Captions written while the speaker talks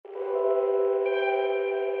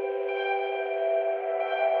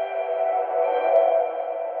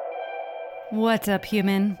What's up,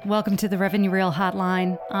 human? Welcome to the Revenue Reel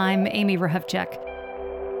Hotline. I'm Amy Rahovchek.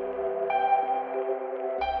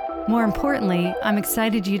 More importantly, I'm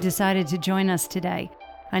excited you decided to join us today.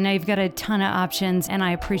 I know you've got a ton of options, and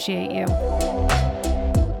I appreciate you.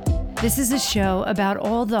 This is a show about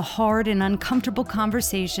all the hard and uncomfortable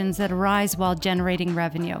conversations that arise while generating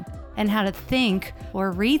revenue, and how to think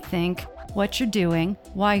or rethink what you're doing,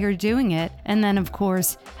 why you're doing it, and then, of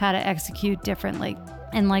course, how to execute differently.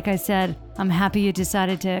 And like I said, I'm happy you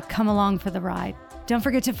decided to come along for the ride. Don't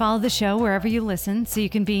forget to follow the show wherever you listen so you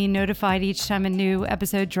can be notified each time a new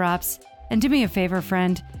episode drops. And do me a favor,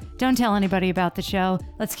 friend. Don't tell anybody about the show.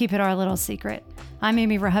 Let's keep it our little secret. I'm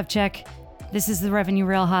Amy Rahovchek. This is the Revenue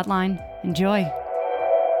Reel Hotline. Enjoy. I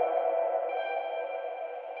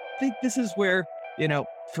think this is where,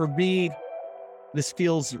 for me, this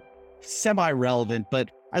feels semi-relevant, but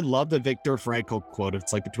I love the Viktor Frankl quote.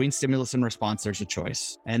 It's like between stimulus and response, there's a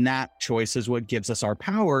choice. And that choice is what gives us our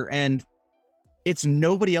power. And it's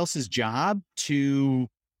nobody else's job to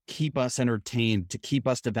keep us entertained, to keep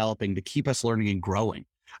us developing, to keep us learning and growing.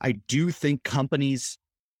 I do think companies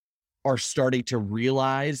are starting to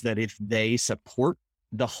realize that if they support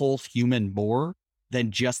the whole human more than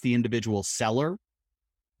just the individual seller,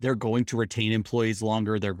 they're going to retain employees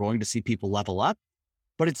longer. They're going to see people level up.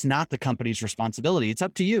 But it's not the company's responsibility. It's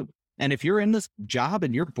up to you. And if you're in this job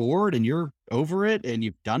and you're bored and you're over it and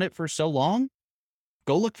you've done it for so long,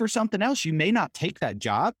 go look for something else. You may not take that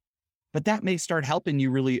job, but that may start helping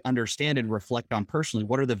you really understand and reflect on personally,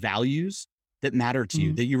 what are the values that matter to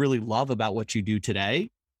you, that you really love about what you do today?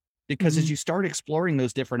 Because as you start exploring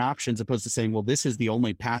those different options, opposed to saying, well, this is the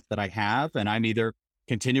only path that I have, and I'm either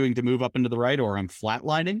continuing to move up into the right or I'm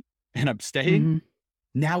flatlining and I'm staying.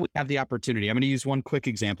 Now we have the opportunity. I'm going to use one quick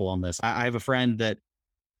example on this. I have a friend that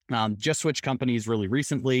just switched companies really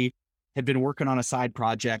recently, had been working on a side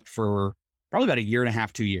project for probably about 1.5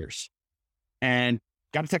 years, 2 years, and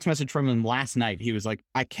got a text message from him last night. He was like,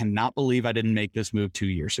 I cannot believe I didn't make this move 2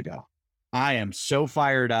 years ago. I am so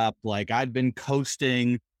fired up. Like, I'd been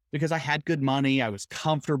coasting because I had good money. I was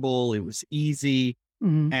comfortable. It was easy.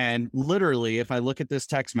 And literally, if I look at this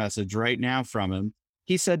text message right now from him,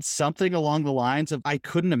 he said something along the lines of, I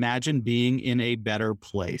couldn't imagine being in a better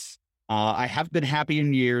place. I have been happy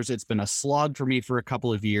in years. It's been a slog for me for a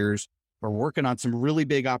couple of years. We're working on some really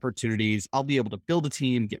big opportunities. I'll be able to build a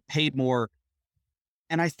team, get paid more.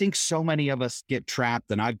 And I think so many of us get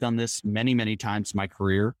trapped, and I've done this many, many times in my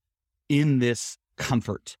career, in this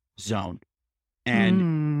comfort zone.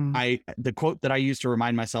 And the quote that I use to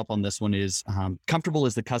remind myself on this one is, comfortable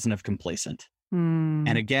is the cousin of complacent.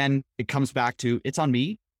 And again, it comes back to, it's on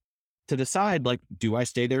me to decide, like, do I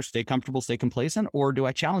stay there, stay comfortable, stay complacent, or do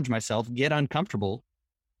I challenge myself, get uncomfortable,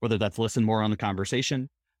 whether that's listen more on the conversation,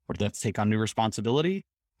 or that's take on new responsibility,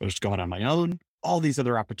 or just go out on my own, all these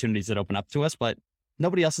other opportunities that open up to us, but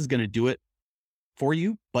nobody else is going to do it for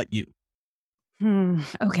you, but you.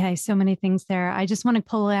 Okay. So many things there. I just want to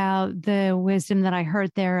pull out the wisdom that I heard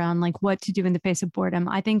there on like what to do in the face of boredom.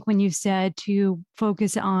 I think when you said to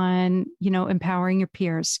focus on, empowering your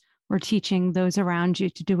peers or teaching those around you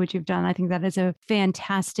to do what you've done, I think that is a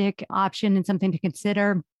fantastic option and something to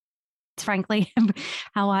consider. It's frankly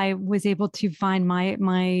how I was able to find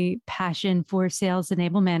my passion for sales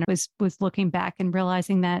enablement was looking back and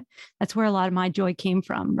realizing that that's where a lot of my joy came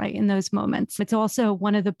from, right? In those moments. It's also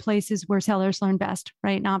one of the places where sellers learn best,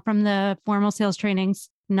 right? Not from the formal sales trainings,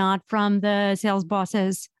 not from the sales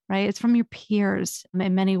bosses, right? It's from your peers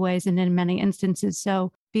in many ways and in many instances.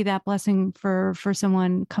 So be that blessing for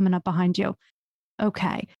someone coming up behind you.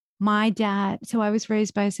 Okay. My dad, so I was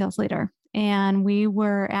raised by a sales leader. And we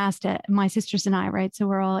were asked, my sisters and I, right? So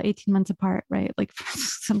we're all 18 months apart, right? Like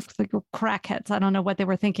some like crackheads. I don't know what they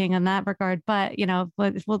were thinking in that regard, but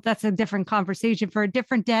well, that's a different conversation for a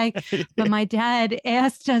different day. But my dad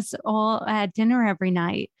asked us all at dinner every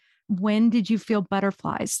night, when did you feel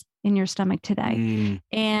butterflies in your stomach today?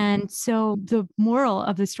 And so the moral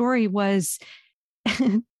of the story was,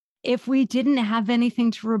 if we didn't have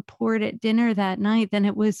anything to report at dinner that night, then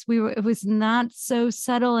it was not so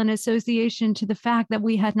subtle an association to the fact that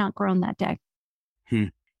we had not grown that day.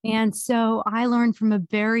 And so I learned from a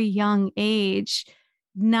very young age,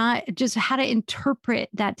 not just how to interpret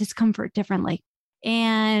that discomfort differently.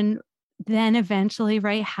 And then eventually,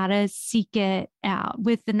 right, how to seek it out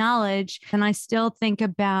with the knowledge. And I still think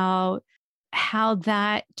about how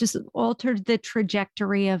that just altered the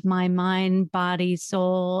trajectory of my mind, body,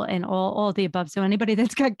 soul, and all the above. So anybody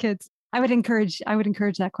that's got kids, I would encourage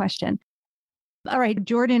that question. All right,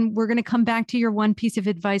 Jordan, we're going to come back to your one piece of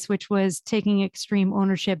advice, which was taking extreme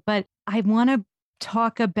ownership. But I want to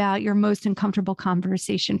talk about your most uncomfortable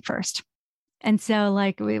conversation first. And so,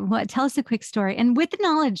 like, tell us a quick story. And with the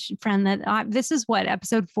knowledge, friend, that this is what,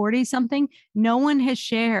 episode 40 something? No one has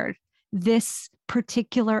shared this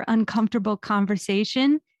particular uncomfortable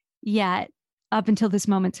conversation yet up until this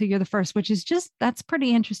moment. So you're the first, which is just, that's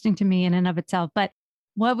pretty interesting to me in and of itself. But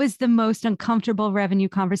what was the most uncomfortable revenue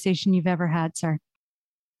conversation you've ever had, sir?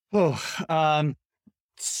 Oh,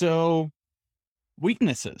 so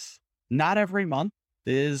weaknesses. Not every month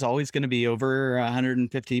is always going to be over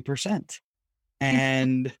 150%.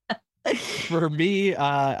 And for me,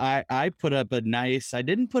 I put up I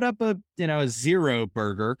didn't put up a zero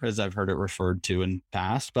burger, as I've heard it referred to in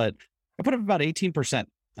past, but I put up about 18%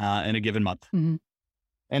 in a given month. Mm-hmm.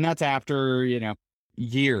 And that's after,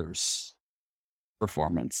 years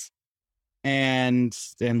performance and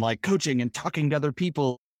like coaching and talking to other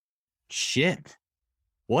people. Shit,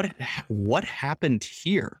 what happened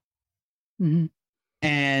here? Mm-hmm.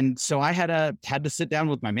 And so I had to sit down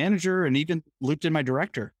with my manager and even looped in my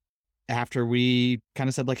director after we kind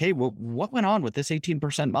of said like, hey, well, what went on with this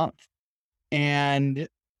 18% month? And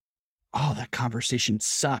that conversation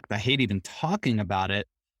sucked. I hate even talking about it.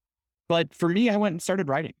 But for me, I went and started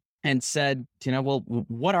writing and said, well,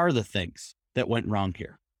 what are the things that went wrong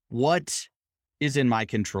here? What is in my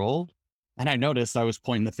control? And I noticed I was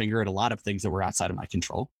pointing the finger at a lot of things that were outside of my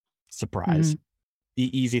control. Surprise. Mm-hmm.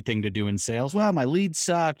 The easy thing to do in sales. Well, my leads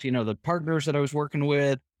sucked. The partners that I was working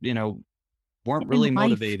with, weren't really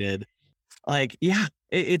motivated. Like, yeah,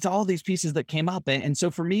 it's all these pieces that came up. And so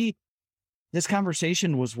for me, this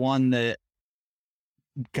conversation was one that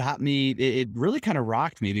got me, it really kind of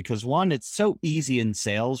rocked me because one, it's so easy in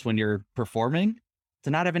sales when you're performing to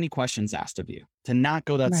not have any questions asked of you, to not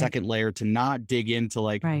go that second layer, to not dig into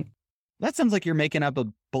like, that sounds like you're making up a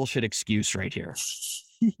bullshit excuse right here.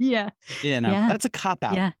 Yeah. That's a cop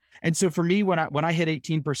out. Yeah. And so for me, when I hit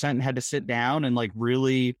 18% and had to sit down and like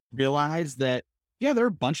really realize that, yeah, there are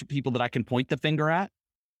a bunch of people that I can point the finger at,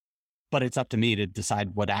 but it's up to me to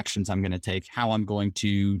decide what actions I'm going to take, how I'm going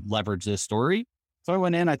to leverage this story. So I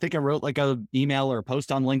went in, I think I wrote like a email or a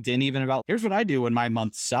post on LinkedIn, even about here's what I do when my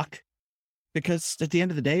months suck. Because at the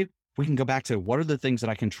end of the day, we can go back to what are the things that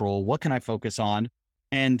I control? What can I focus on?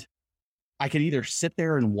 And I could either sit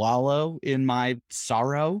there and wallow in my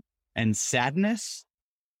sorrow and sadness,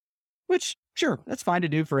 which sure, that's fine to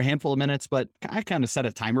do for a handful of minutes, but I kind of set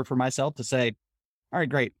a timer for myself to say, all right,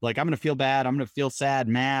 great. Like I'm going to feel bad. I'm going to feel sad,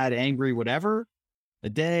 mad, angry, whatever, a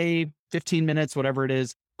day, 15 minutes, whatever it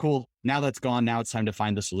is. Cool. Now that's gone. Now it's time to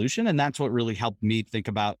find the solution. And that's what really helped me think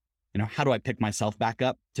about, how do I pick myself back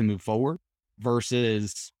up to move forward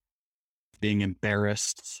versus being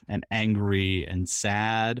embarrassed and angry and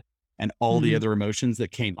sad and all the other emotions that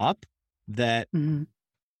came up that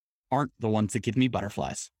aren't the ones that give me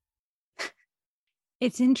butterflies.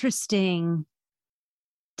 It's interesting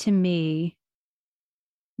to me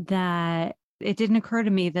that it didn't occur to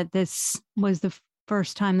me that this was the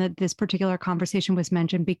first time that this particular conversation was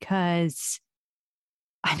mentioned because,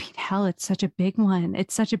 I mean, hell, it's such a big one.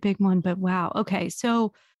 It's such a big one, but wow. Okay.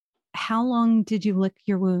 So how long did you lick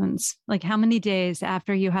your wounds? Like how many days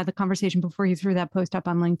after you had the conversation before you threw that post up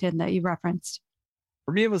on LinkedIn that you referenced?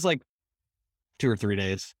 For me, it was like 2 or 3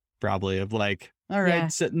 days probably of like, all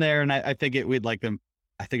right, sitting there. And I think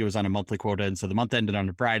I think it was on a monthly quota. And so the month ended on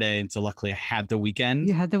a Friday. And so luckily I had the weekend.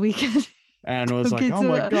 You had the weekend. And it was like, oh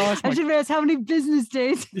my gosh. I should have asked how many business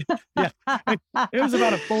days. Yeah. It was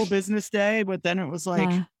about a full business day, but then it was like,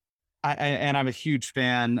 and I'm a huge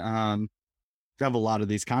fan. I have a lot of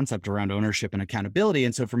these concepts around ownership and accountability.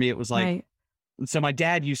 And so for me, it was like, so my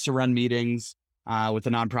dad used to run meetings with the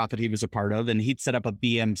nonprofit he was a part of, and he'd set up a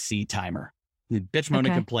BMC timer, bitch, moan,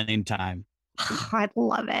 and complain time. I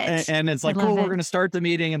love it. And it's like, cool, we're going to start the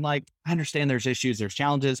meeting. And like, I understand there's issues, there's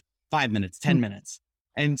challenges, 5 minutes, 10 minutes.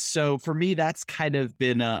 And so for me, that's kind of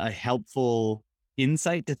been a helpful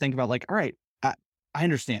insight to think about like, all right, I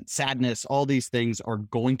understand sadness, all these things are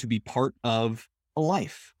going to be part of a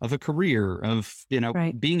life, of a career, of,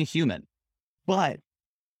 being a human. But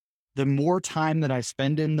the more time that I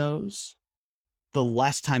spend in those, the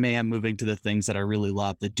less time I am moving to the things that I really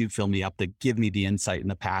love, that do fill me up, that give me the insight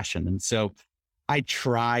and the passion. And so I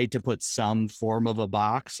try to put some form of a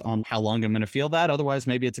box on how long I'm going to feel that. Otherwise,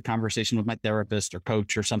 maybe it's a conversation with my therapist or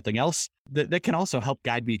coach or something else that can also help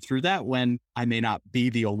guide me through that when I may not be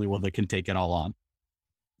the only one that can take it all on.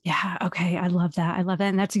 Yeah. Okay. I love that. I love that.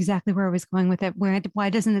 And that's exactly where I was going with it. Why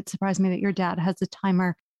doesn't it surprise me that your dad has a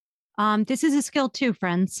timer? This is a skill too,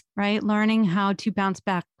 friends, right? Learning how to bounce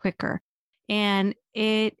back quicker. And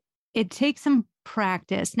it takes some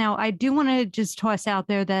practice. Now, I do want to just toss out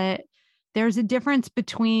there that there's a difference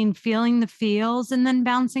between feeling the feels and then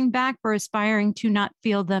bouncing back or aspiring to not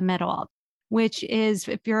feel them at all. which is,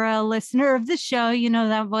 if you're a listener of the show, you know,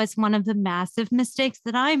 that was one of the massive mistakes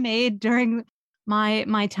that I made during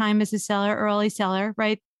my time as a seller, early seller,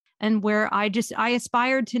 right? And where I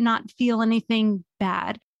aspired to not feel anything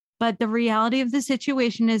bad. But the reality of the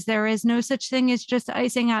situation is there is no such thing as just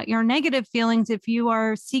icing out your negative feelings if you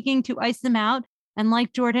are seeking to ice them out. And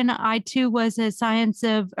like Jordan, I too was a student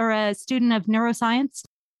of neuroscience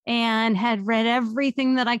and had read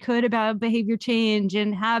everything that I could about behavior change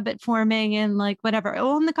and habit forming and like whatever,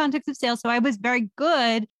 all in the context of sales. So I was very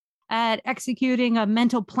good at executing a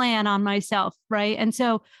mental plan on myself, right? And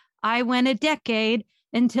so I went a decade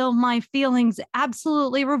until my feelings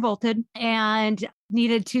absolutely revolted and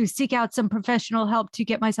needed to seek out some professional help to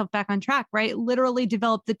get myself back on track, right? Literally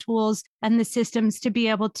develop the tools and the systems to be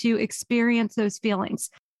able to experience those feelings.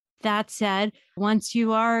 That said, once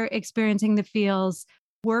you are experiencing the feels,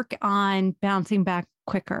 work on bouncing back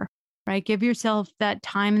quicker, right? Give yourself that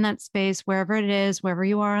time and that space, wherever it is, wherever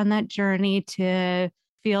you are on that journey, to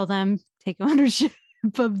feel them, take ownership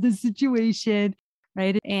of the situation,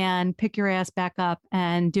 right? And pick your ass back up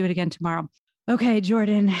and do it again tomorrow. Okay,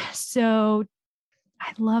 Jordan. So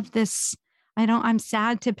I love this. I'm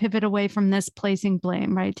sad to pivot away from this placing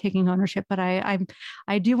blame, right? Taking ownership. But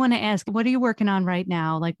I do want to ask, what are you working on right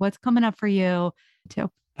now? Like, what's coming up for you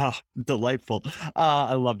too? Oh, delightful.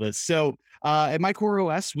 I love this. So at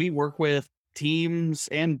MyCoreOS, we work with teams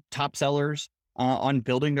and top sellers on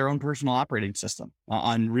building their own personal operating system,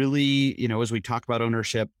 on really, as we talk about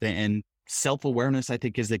ownership and self-awareness, I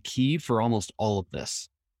think is the key for almost all of this.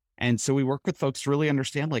 And so we work with folks to really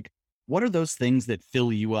understand, like, what are those things that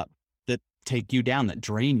fill you up, that take you down, that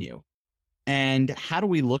drain you? And how do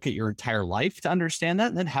we look at your entire life to understand that?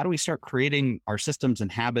 And then how do we start creating our systems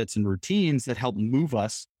and habits and routines that help move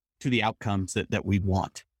us to the outcomes that we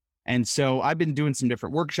want? And so I've been doing some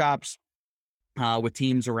different workshops with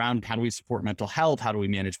teams around how do we support mental health? How do we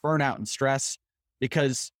manage burnout and stress?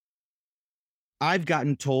 Because I've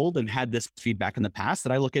gotten told and had this feedback in the past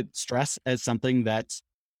that I look at stress as something that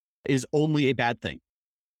is only a bad thing.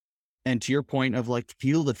 And to your point of like,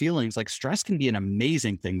 feel the feelings, like stress can be an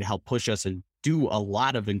amazing thing to help push us and do a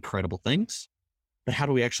lot of incredible things. But how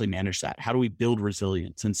do we actually manage that? How do we build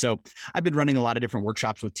resilience? And so I've been running a lot of different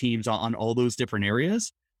workshops with teams on all those different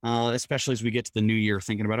areas, especially as we get to the new year,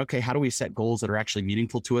 thinking about, okay, how do we set goals that are actually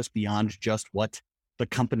meaningful to us beyond just what the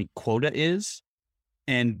company quota is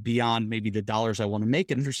and beyond maybe the dollars I want to make,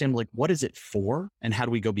 and understand like, what is it for and how do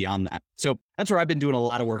we go beyond that? So that's where I've been doing a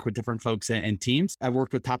lot of work with different folks and teams. I've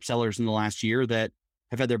worked with top sellers in the last year that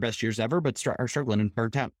have had their best years ever, but are struggling and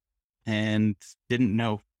burnt out and didn't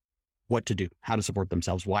know what to do, how to support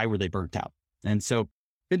themselves. Why were they burnt out? And so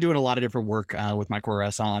been doing a lot of different work with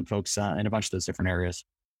MyCoreOS on folks in a bunch of those different areas.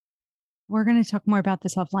 We're going to talk more about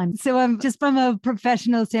this offline. So just from a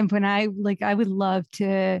professional standpoint, I would love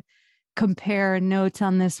to compare notes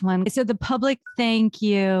on this one. So the public thank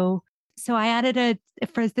you. So I added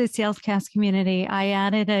for the Salescast community, I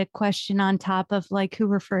added a question on top of like, who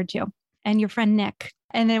referred you? And your friend Nick.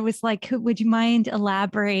 And it was like, would you mind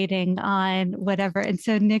elaborating on whatever? And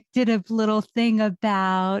so Nick did a little thing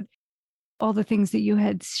about all the things that you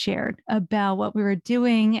had shared about what we were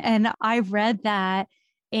doing. And I read that.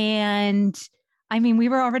 And I mean, we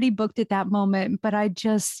were already booked at that moment, but I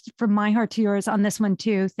just, from my heart to yours on this one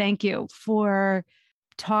too, thank you for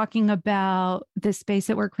talking about the space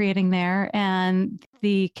that we're creating there and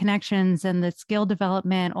the connections and the skill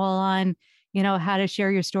development all on, how to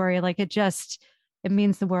share your story. Like it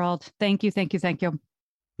means the world. Thank you. Thank you. Thank you.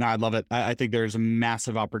 No, I love it. I think there's a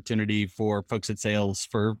massive opportunity for folks at sales,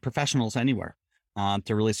 for professionals anywhere,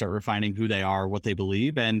 to really start refining who they are, what they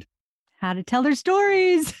believe, and how to tell their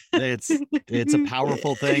stories. It's a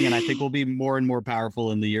powerful thing. And I think will be more and more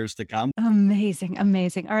powerful in the years to come. Amazing.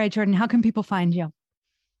 Amazing. All right, Jordan, how can people find you?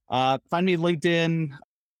 Find me LinkedIn,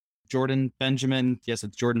 Jordan Benjamin. Yes,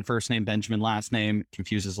 it's Jordan first name, Benjamin last name.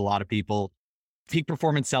 Confuses a lot of people. Peak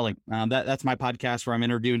Performance Selling. That's my podcast where I'm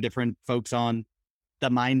interviewing different folks on the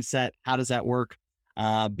mindset. How does that work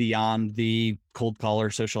beyond the cold call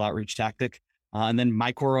or social outreach tactic? And then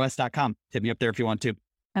mycoreos.com. Hit me up there if you want to.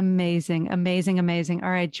 Amazing, amazing, amazing. All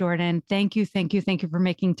right, Jordan, thank you for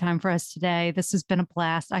making time for us today. This has been a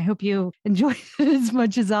blast. I hope you enjoyed it as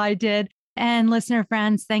much as I did. And listener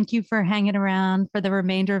friends, thank you for hanging around for the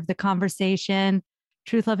remainder of the conversation.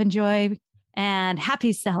 Truth, love, and joy, and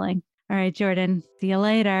happy selling. All right, Jordan, see you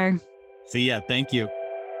later. See ya. Thank you.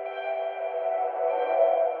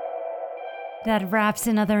 That wraps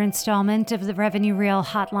another installment of the Revenue Real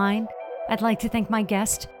Hotline. I'd like to thank my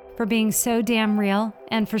guest for being so damn real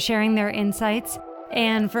and for sharing their insights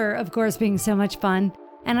and for, of course, being so much fun.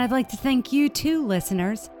 And I'd like to thank you too,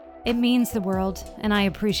 listeners, It means the world, and I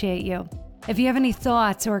appreciate you. If you have any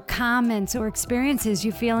thoughts or comments or experiences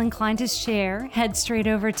you feel inclined to share, head straight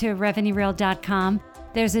over to revenuereal.com.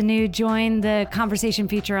 There's a new Join the Conversation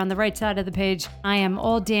feature on the right side of the page. I am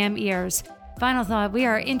all damn ears. Final thought, we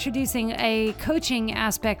are introducing a coaching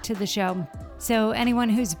aspect to the show. So anyone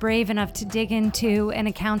who's brave enough to dig into an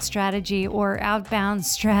account strategy or outbound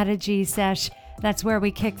strategy sesh, that's where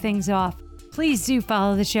we kick things off. Please do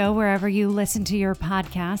follow the show wherever you listen to your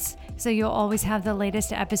podcasts, so you'll always have the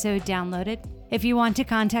latest episode downloaded. If you want to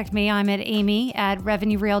contact me, I'm at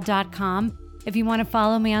amy@revenuereal.com. If you want to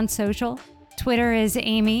follow me on social, Twitter is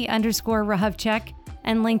Amy_Rahovchek,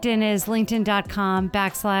 and LinkedIn is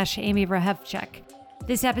linkedin.com/Amy Rahovchek.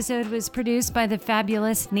 This episode was produced by the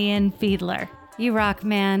fabulous Nian Fiedler. You rock,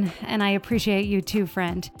 man, and I appreciate you too,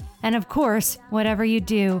 friend. And of course, whatever you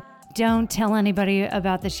do, don't tell anybody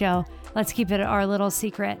about the show. Let's keep it our little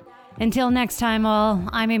secret. Until next time, all,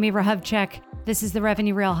 I'm Amy Rahovchek. This is the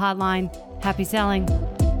Revenue Reel Hotline. Happy selling.